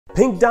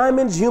Pink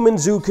Diamond's human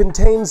zoo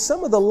contains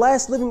some of the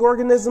last living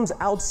organisms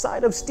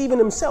outside of Steven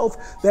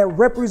himself that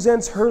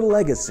represents her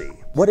legacy.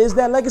 What is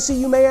that legacy,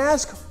 you may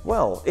ask?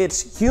 Well,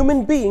 it's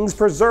human beings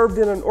preserved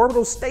in an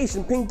orbital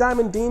station Pink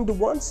Diamond deemed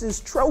once as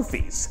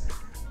trophies.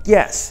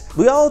 Yes,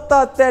 we all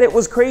thought that it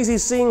was crazy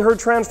seeing her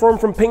transform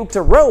from pink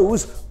to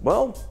rose.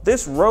 Well,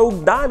 this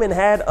rogue diamond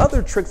had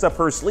other tricks up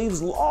her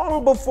sleeves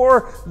long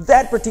before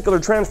that particular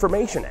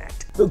transformation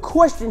act. The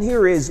question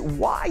here is,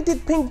 why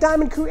did Pink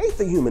Diamond create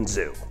the human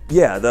zoo?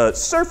 Yeah, the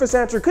surface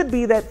answer could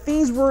be that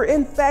these were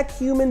in fact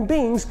human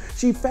beings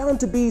she found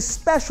to be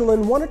special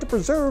and wanted to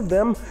preserve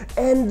them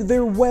and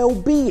their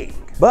well-being.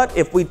 But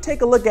if we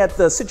take a look at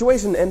the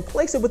situation and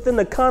place it within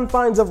the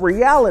confines of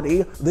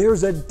reality,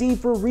 there's a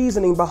deeper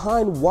reasoning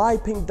behind why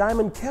Pink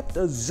Diamond kept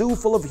a zoo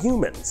full of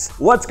humans.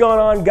 What's going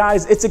on,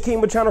 guys? It's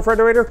Akeem with Channel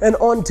Frederator, and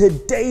on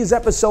today's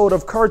episode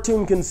of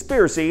Cartoon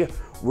Conspiracy,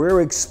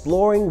 we're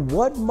exploring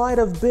what might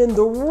have been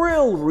the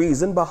real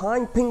reason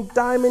behind Pink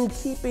Diamond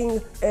keeping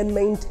and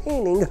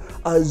maintaining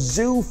a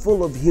zoo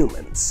full of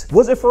humans.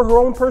 Was it for her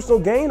own personal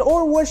gain,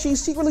 or was she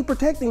secretly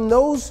protecting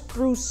those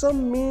through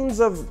some means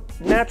of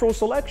natural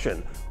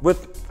selection,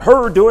 with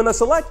her doing the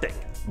selecting?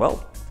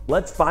 Well,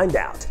 let's find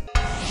out.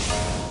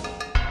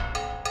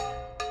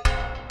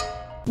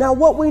 Now,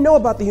 what we know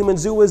about the human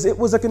zoo is it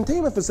was a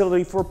containment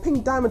facility for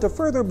Pink Diamond to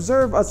further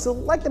observe a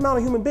select amount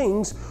of human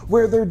beings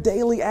where their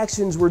daily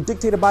actions were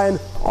dictated by an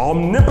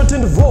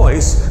omnipotent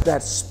voice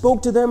that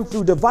spoke to them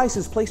through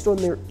devices placed on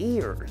their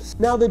ears.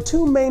 Now, the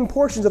two main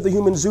portions of the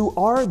human zoo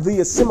are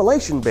the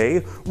assimilation bay,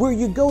 where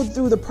you go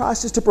through the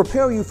process to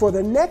prepare you for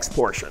the next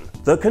portion,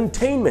 the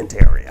containment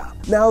area.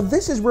 Now,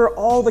 this is where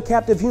all the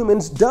captive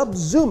humans, dubbed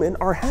Zoomen,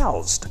 are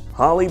housed.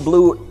 Holly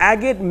Blue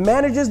Agate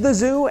manages the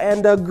zoo,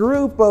 and a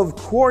group of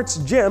quartz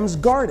gems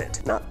guard it.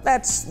 Now,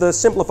 that's the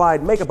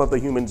simplified makeup of the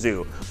human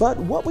zoo, but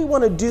what we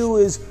want to do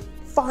is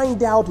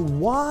find out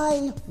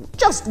why,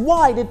 just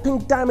why did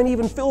Pink Diamond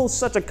even feel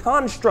such a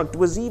construct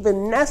was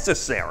even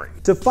necessary?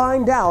 To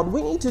find out,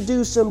 we need to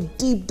do some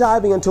deep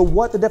diving into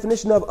what the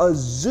definition of a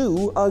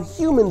zoo, a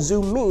human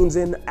zoo, means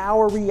in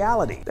our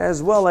reality,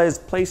 as well as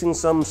placing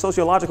some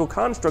sociological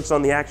constructs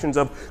on the actions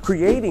of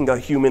creating a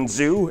human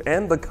zoo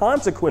and the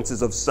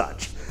consequences of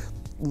such.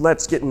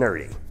 Let's get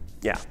nerdy.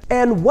 Yeah.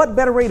 And what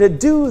better way to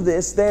do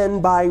this than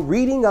by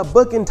reading a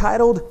book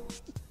entitled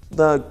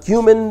The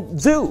Human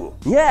Zoo.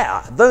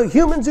 Yeah, The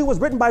Human Zoo was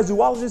written by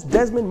zoologist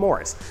Desmond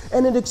Morris,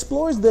 and it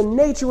explores the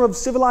nature of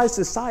civilized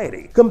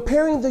society,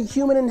 comparing the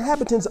human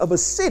inhabitants of a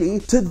city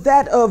to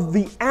that of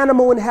the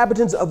animal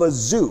inhabitants of a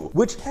zoo,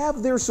 which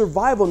have their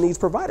survival needs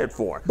provided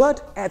for,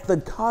 but at the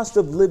cost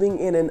of living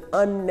in an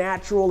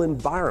unnatural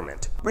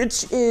environment,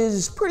 which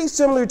is pretty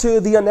similar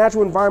to the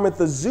unnatural environment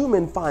the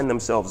zoomen find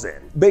themselves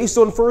in. Based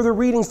on further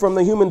readings from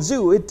The Human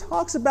Zoo, it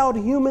talks about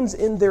humans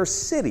in their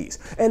cities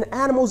and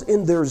animals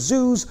in their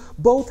zoos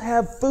both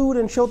have food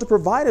and shelter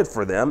provided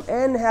for them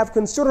and have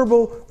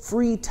considerable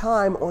free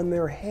time on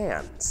their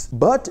hands.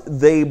 But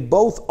they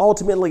both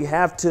ultimately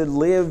have to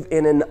live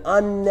in an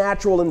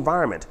unnatural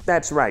environment.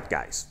 That's right,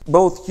 guys.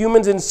 Both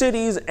humans in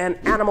cities and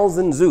animals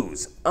in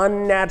zoos.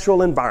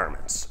 Unnatural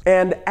environments.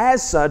 And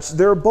as such,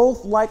 they're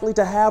both likely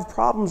to have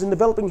problems in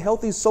developing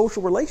healthy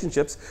social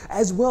relationships,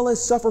 as well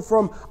as suffer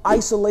from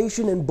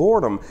isolation and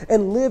boredom,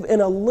 and live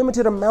in a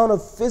limited amount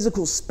of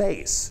physical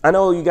space. I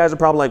know you guys are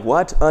probably like,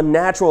 what?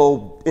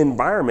 Unnatural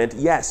environment?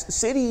 Yes,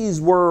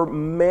 cities were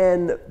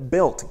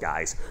man-built,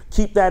 guys.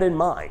 Keep that in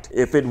mind.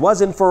 If it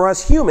wasn't for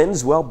us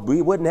humans, well,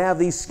 we wouldn't have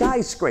these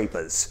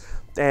skyscrapers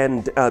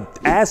and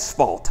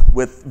asphalt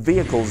with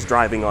vehicles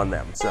driving on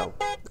them. So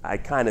I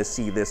kind of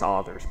see this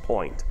author's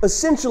point.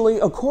 Essentially,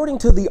 according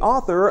to the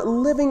author,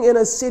 living in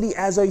a city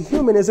as a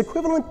human is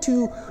equivalent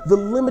to the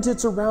limited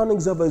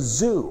surroundings of a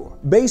zoo.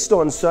 Based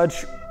on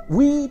such,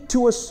 we,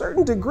 to a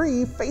certain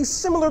degree, face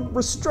similar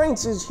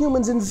restraints as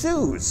humans in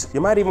zoos.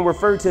 You might even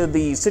refer to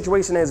the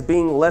situation as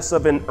being less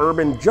of an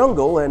urban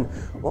jungle and,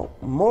 well,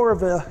 more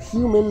of a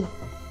human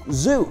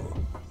zoo.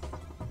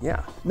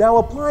 Yeah. Now,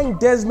 applying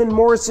Desmond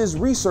Morris's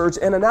research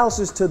and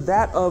analysis to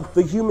that of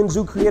the human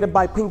zoo created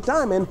by Pink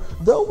Diamond,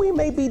 though we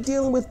may be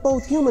dealing with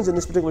both humans in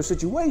this particular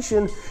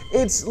situation,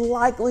 it's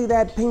likely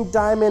that Pink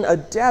Diamond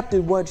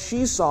adapted what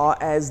she saw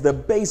as the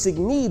basic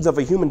needs of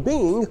a human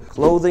being,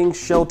 clothing,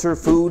 shelter,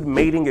 food,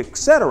 mating,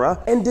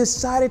 etc., and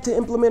decided to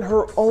implement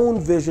her own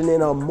vision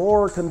in a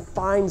more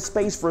confined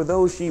space for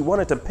those she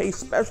wanted to pay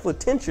special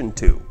attention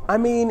to. I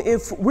mean,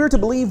 if we're to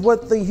believe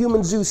what the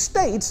human zoo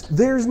states,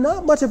 there's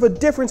not much of a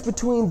difference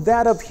between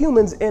that of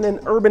humans in an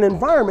urban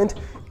environment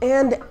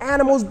and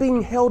animals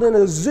being held in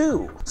a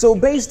zoo. So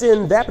based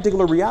in that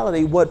particular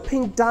reality, what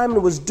Pink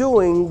Diamond was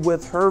doing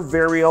with her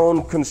very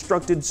own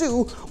constructed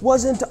zoo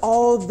wasn't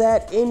all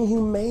that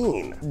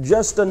inhumane.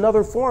 Just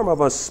another form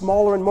of a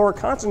smaller and more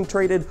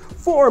concentrated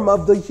form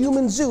of the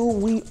human zoo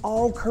we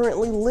all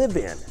currently live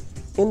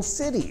in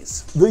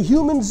cities. The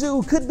human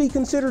zoo could be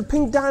considered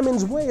Pink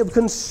Diamond's way of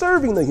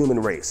conserving the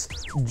human race.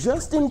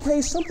 Just in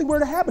case something were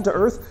to happen to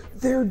Earth,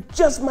 there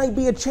just might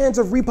be a chance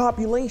of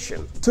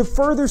repopulation. To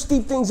further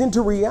steep things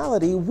into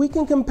reality, we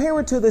can compare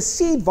it to the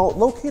seed vault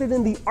located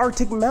in the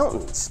Arctic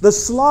mountains. The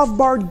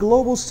Svalbard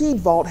Global Seed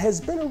Vault has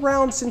been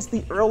around since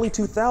the early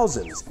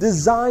 2000s,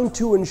 designed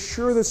to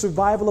ensure the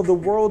survival of the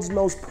world's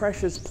most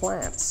precious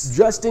plants.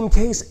 Just in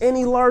case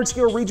any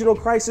large-scale regional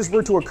crisis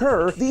were to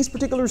occur, these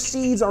particular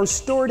seeds are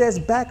stored as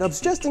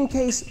backups just in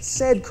case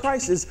said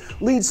crisis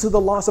leads to the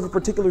loss of a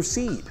particular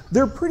seed.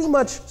 They're pretty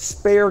much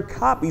spare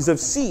copies of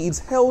seeds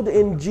held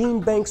in gene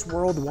banks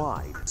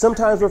worldwide.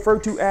 Sometimes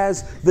referred to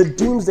as the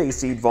Doomsday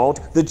Seed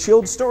Vault, the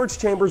chilled storage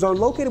chambers are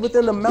located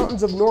within the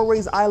mountains of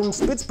Norway's island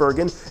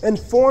Spitsbergen and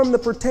form the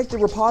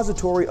protected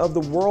repository of the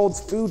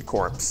world's food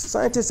corps.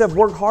 Scientists have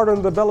worked hard on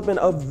the development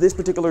of this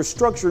particular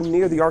structure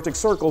near the Arctic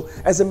Circle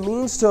as a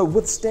means to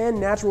withstand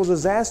natural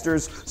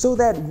disasters so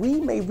that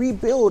we may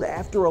rebuild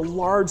after a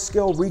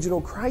large-scale regional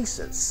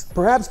crisis.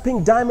 Perhaps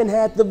Pink Diamond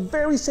had the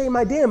very same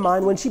idea in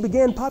mind when she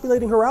began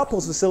populating her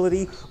outpost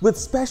facility with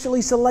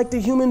specially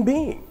selected human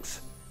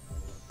beings.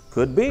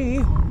 Could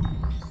be.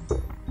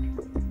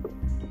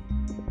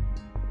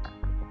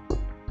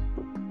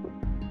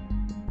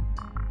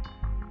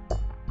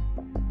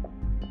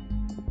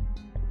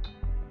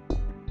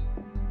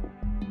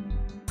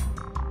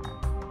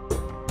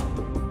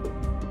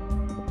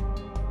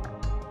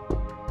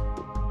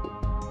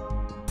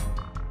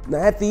 Now,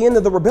 at the end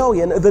of the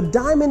rebellion, the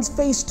Diamonds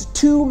faced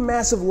two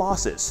massive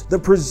losses: the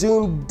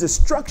presumed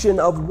destruction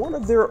of one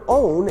of their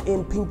own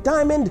in Pink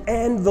Diamond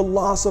and the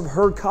loss of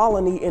her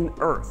colony in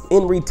Earth.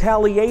 In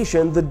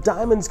retaliation, the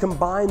Diamonds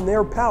combined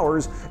their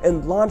powers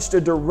and launched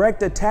a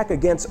direct attack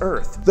against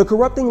Earth. The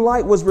corrupting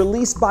light was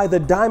released by the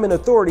Diamond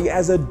Authority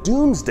as a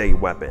doomsday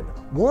weapon.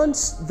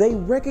 Once they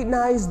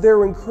recognized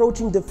their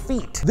encroaching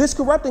defeat, this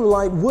corrupting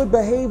light would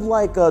behave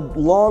like a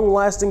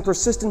long-lasting,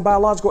 persistent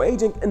biological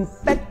agent,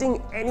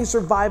 infecting any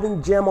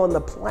surviving gem on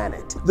the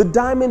planet. The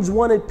Diamonds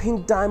wanted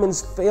Pink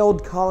Diamond's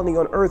failed colony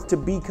on Earth to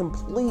be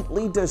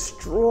completely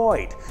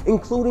destroyed,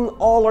 including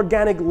all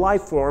organic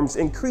life forms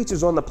and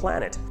creatures on the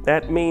planet.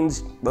 That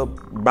means, well,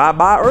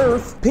 bye-bye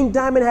Earth. Pink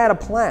Diamond had a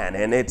plan,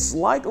 and it's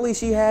likely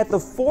she had the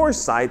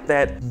foresight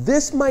that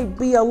this might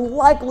be a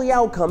likely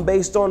outcome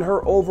based on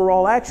her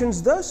overall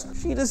actions. Thus,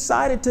 she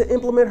decided to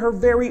implement her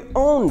very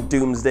own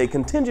doomsday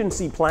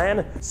contingency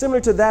plan, similar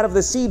to that of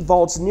the seed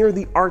vaults near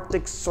the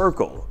Arctic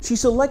Circle. She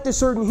selected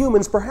certain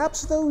humans,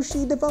 perhaps those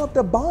she developed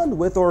a bond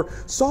with, or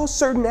saw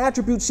certain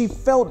attributes she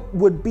felt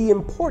would be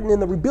important in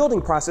the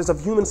rebuilding process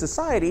of human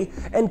society,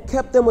 and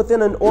kept them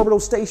within an orbital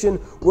station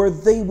where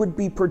they would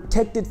be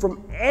protected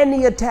from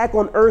any attack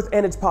on Earth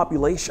and its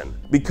population.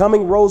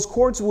 Becoming Rose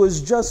Quartz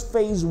was just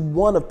phase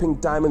 1 of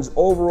Pink Diamond's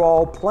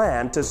overall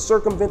plan to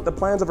circumvent the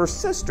plans of her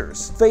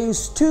sisters. Phase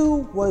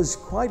 2 was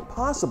quite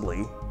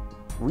possibly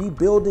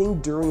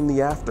rebuilding during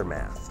the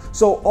aftermath.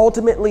 So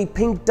ultimately,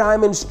 Pink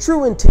Diamond's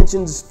true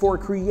intentions for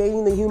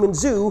creating the human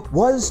zoo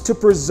was to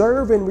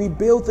preserve and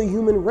rebuild the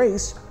human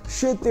race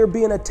should there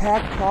be an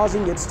attack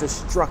causing its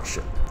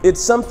destruction. It's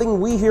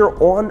something we here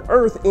on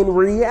Earth in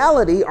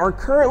reality are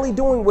currently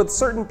doing with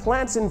certain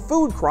plants and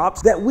food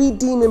crops that we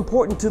deem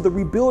important to the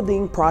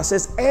rebuilding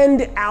process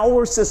and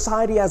our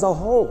society as a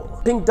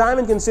whole. Pink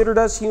Diamond considered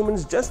us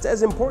humans just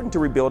as important to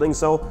rebuilding,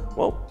 so,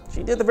 well,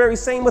 she did the very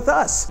same with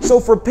us. So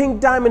for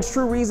Pink Diamond's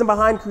true reason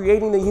behind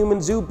creating the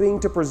human zoo being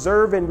to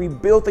preserve and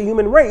rebuild the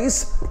human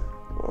race,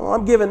 well,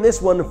 I'm giving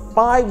this one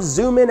 5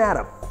 zoom in out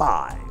of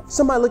 5.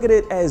 Some might look at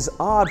it as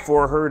odd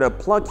for her to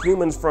pluck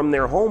humans from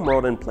their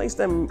homeworld and place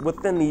them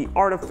within the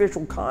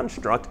artificial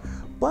construct,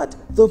 but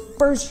the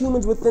first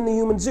humans within the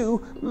human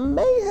zoo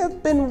may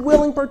have been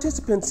willing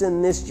participants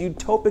in this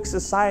utopic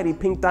society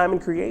Pink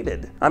Diamond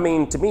created. I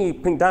mean, to me,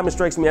 Pink Diamond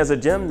strikes me as a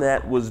gem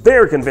that was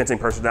very convincing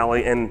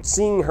personality, and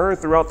seeing her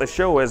throughout the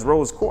show as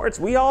Rose Quartz,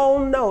 we all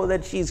know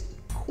that she's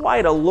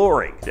quite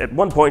alluring. At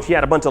one point, she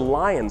had a bunch of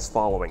lions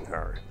following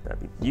her.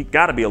 You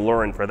gotta be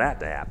alluring for that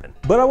to happen.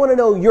 But I wanna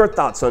know your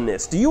thoughts on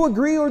this. Do you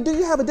agree, or do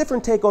you have a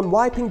different take on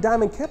why Pink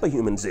Diamond kept a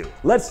human zoo?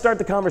 Let's start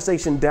the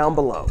conversation down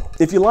below.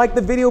 If you liked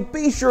the video,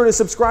 be sure to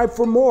subscribe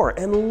for more,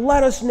 and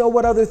let us know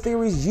what other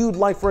theories you'd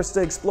like for us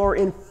to explore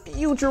in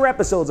future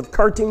episodes of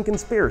Cartoon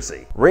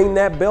Conspiracy. Ring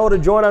that bell to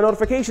join our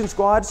notification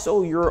squad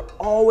so you're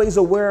always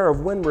aware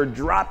of when we're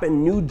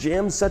dropping new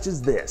gems such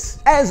as this.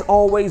 As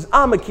always,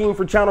 I'm Akeem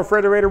for Channel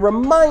Frederator,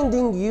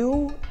 reminding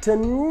you to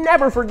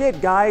never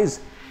forget, guys,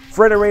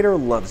 Frederator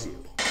loves you.